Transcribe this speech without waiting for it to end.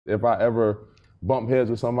If I ever bump heads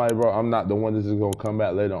with somebody, bro, I'm not the one that's just gonna come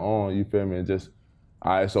back later on, you feel me, and just,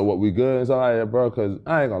 all right, so what, we good? And so, all right, bro, because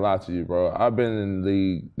I ain't gonna lie to you, bro. I've been in the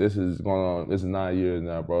league, this is 9 years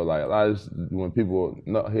now, bro. Like, a lot of when people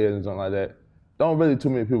nut heads and something like that, don't really too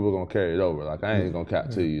many people gonna carry it over. Like, I ain't gonna cap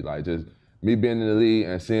to you. Like, just me being in the league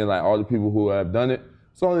and seeing, like, all the people who have done it,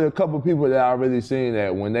 it's only a couple people that I really seen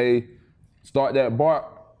that when they start that bark,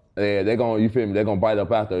 yeah, they're gonna, you feel me, they're gonna bite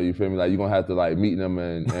up after, you feel me? Like, you're gonna have to, like, meet them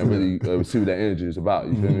and really see what that energy is about,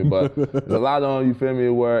 you feel me? But there's a lot of them, you feel me,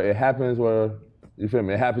 where it happens you feel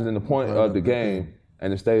me, it happens in the point of the game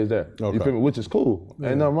and it stays there. Okay. You feel me, which is cool.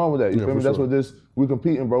 Ain't nothing wrong with that, you feel me? That's what we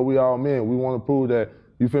competing, bro. We all men. We wanna prove that,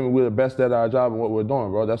 you feel me, we're the best at our job and what we're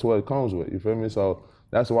doing, bro. That's what it comes with, you feel me? So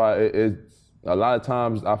that's why it's a lot of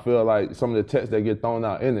times I feel like some of the texts that get thrown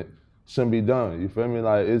out in it shouldn't be done. You feel me?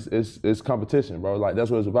 Like it's competition, bro. Like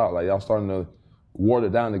that's what it's about. Like y'all starting to water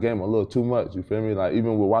down the game a little too much. You feel me? Like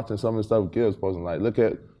even with watching some of the stuff Gil's posting, like look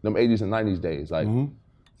at them 80s and 90s days. Like a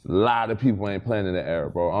lot of people ain't playing in that era,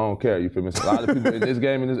 bro. I don't care. You feel me? So a lot of people in this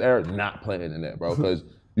game in this era not playing in that, bro. Because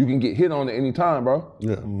you can get hit on it any time, bro.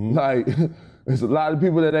 Yeah. Like there's a lot of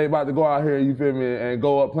people that ain't about to go out here, you feel me, and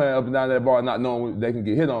go up playing up and down that bar not knowing they can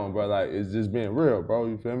get hit on, bro. Like it's just being real, bro.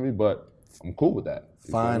 You feel me? But I'm cool with that.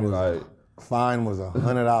 Fine was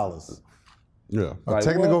 $100. Yeah. A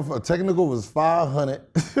technical was 500.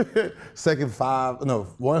 Second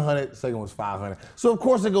 100. Second was 500. So of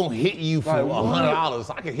course they're gonna hit you for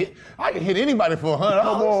 $100. I can hit anybody for $100.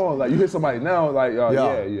 Come on, like you hit somebody now, like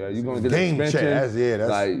yeah, you're gonna get game an extension. That's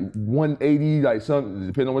like 180, like something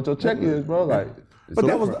depending on what your check is, bro. Like, but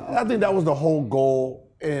I think that was the whole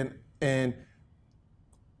goal, and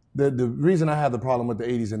the reason I have the problem with the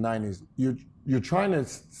 80s and 90s, you're trying to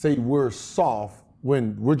say we're soft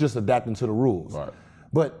when we're just adapting to the rules. Right.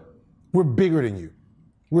 But we're bigger than you.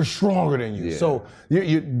 We're stronger than you. Yeah. So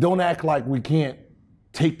you don't act like we can't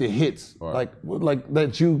take the hits like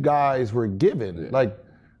that you guys were given. Yeah. Like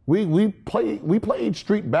we played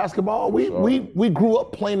street basketball. We grew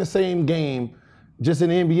up playing the same game. Just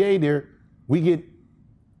in the NBA there, we get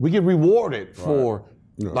rewarded for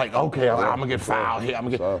like, okay, I'm gonna get fouled here.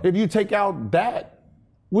 If you take out that,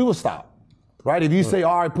 we will stop. Right? If you say,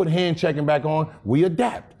 all right, put hand checking back on, we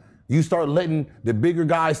adapt. You start letting the bigger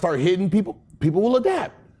guys start hitting people will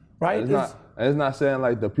adapt. Right? It's not saying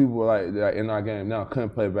like the people like in our game now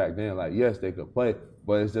couldn't play back then. Like, yes, they could play,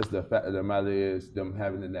 but it's just the fact of the matter is them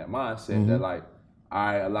having in that mindset that like, all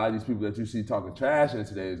right, a lot of these people that you see talking trash in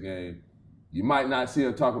today's game, you might not see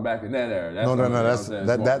them talking back in that era. That's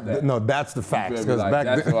the facts. Like,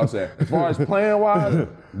 that's what I'm saying. As far as playing wise,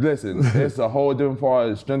 listen, it's a whole different far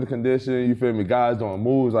as strength and conditioning. You feel me? Guys doing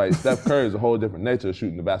moves like Steph Curry is a whole different nature of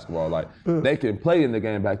shooting the basketball. Like they can play in the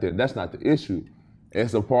game back then. That's not the issue.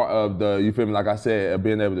 It's a part of the, you feel me? Like I said, of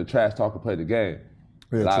being able to trash talk and play the game.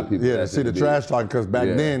 Yeah, a lot of people. Yeah, see the trash talk because back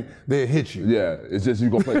then they'd hit you. Yeah, it's just you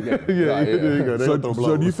gonna play the game. There you go.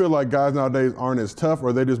 So do you feel like guys nowadays aren't as tough, or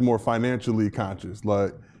are they just more financially conscious?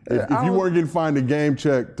 Like if you weren't getting fined a game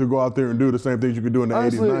check to go out there and do the same things you could do in the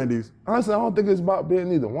 80s, 90s. Honestly, I don't think it's about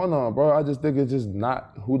being either one of them, bro. I just think it's just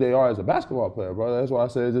not who they are as a basketball player, bro. That's why I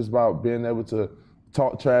say it's just about being able to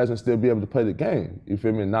talk trash and still be able to play the game. You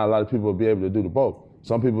feel me? Not a lot of people will be able to do the both.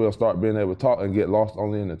 Some people will start being able to talk and get lost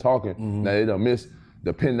only in the talking. Now they don't miss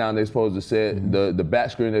the pin down they supposed to set, the back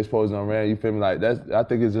screen they supposed to run. You feel me? Like I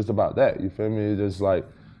think it's just about that. You feel me? It's just like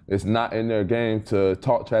it's not in their game to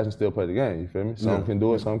talk trash and still play the game. You feel me? Some can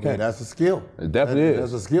do it, some can't. Yeah, that's a skill. It definitely is.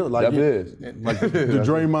 That's a skill. Like definitely is. Like the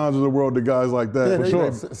Draymonds of the world, the guys like that. For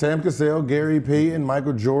sure. Sam Cassell, Gary Payton,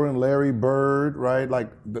 Michael Jordan, Larry Bird, right? Like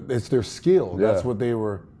it's their skill. Yeah. That's what they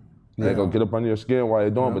were. They're gonna get up under your skin while they're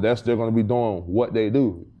doing, but they're still gonna be doing what they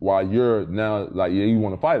do while you're now like you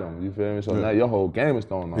want to fight them. You feel me? So now your whole game is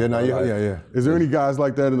thrown off. Yeah. Is there any guys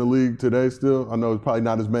like that in the league today still? I know it's probably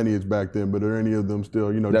not as many as back then, but are any of them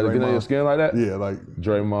still? You know, that get under your skin like that? Yeah, like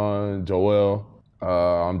Draymond, Joel.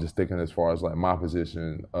 I'm just thinking as far as like my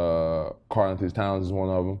position. Karl-Anthony Towns is one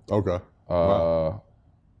of them. Okay. Wow.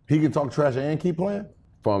 He can talk trash and keep playing?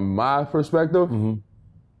 From my perspective,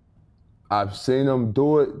 I've seen him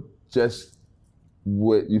do it just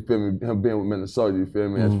with, you feel me, him being with Minnesota, you feel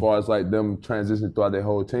me? As far as like them transitioning throughout their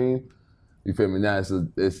whole team, you feel me? Now it's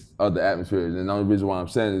other atmospheres. And the only reason why I'm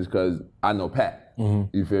saying it is because I know Pat.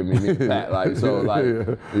 You feel me? Me and Pat. Like, so like,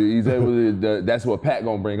 he's able to, that's what Pat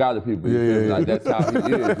gonna bring out of people. You feel me? Like, that's how he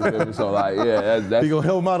is. You feel me? So like, that's. He gonna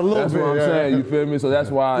help him out a little bit. That's what I'm saying. You feel me? So that's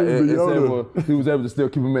why he was able to still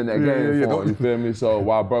keep him in that game for him. You feel me? So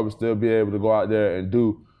while brother still be able to go out there and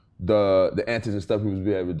do the antics and stuff he was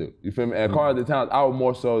be able to do. You feel me? And Karl-Anthony Towns, I would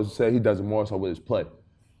more so say he does it more so with his play.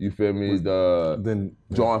 You feel me?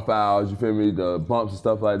 Drawing fouls, you feel me? The bumps and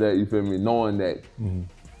stuff like that, you feel me? Knowing that,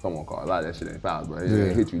 come on, Carl, a lot of that shit ain't fouls, bro. He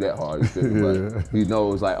ain't hit you that hard, you feel me? But he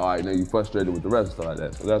knows, like, all right, now you frustrated with the rest and stuff like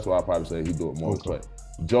that. So that's why I probably say he do it more. But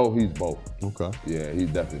Joe, he's both. Okay. Yeah, he's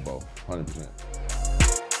definitely both, 100%.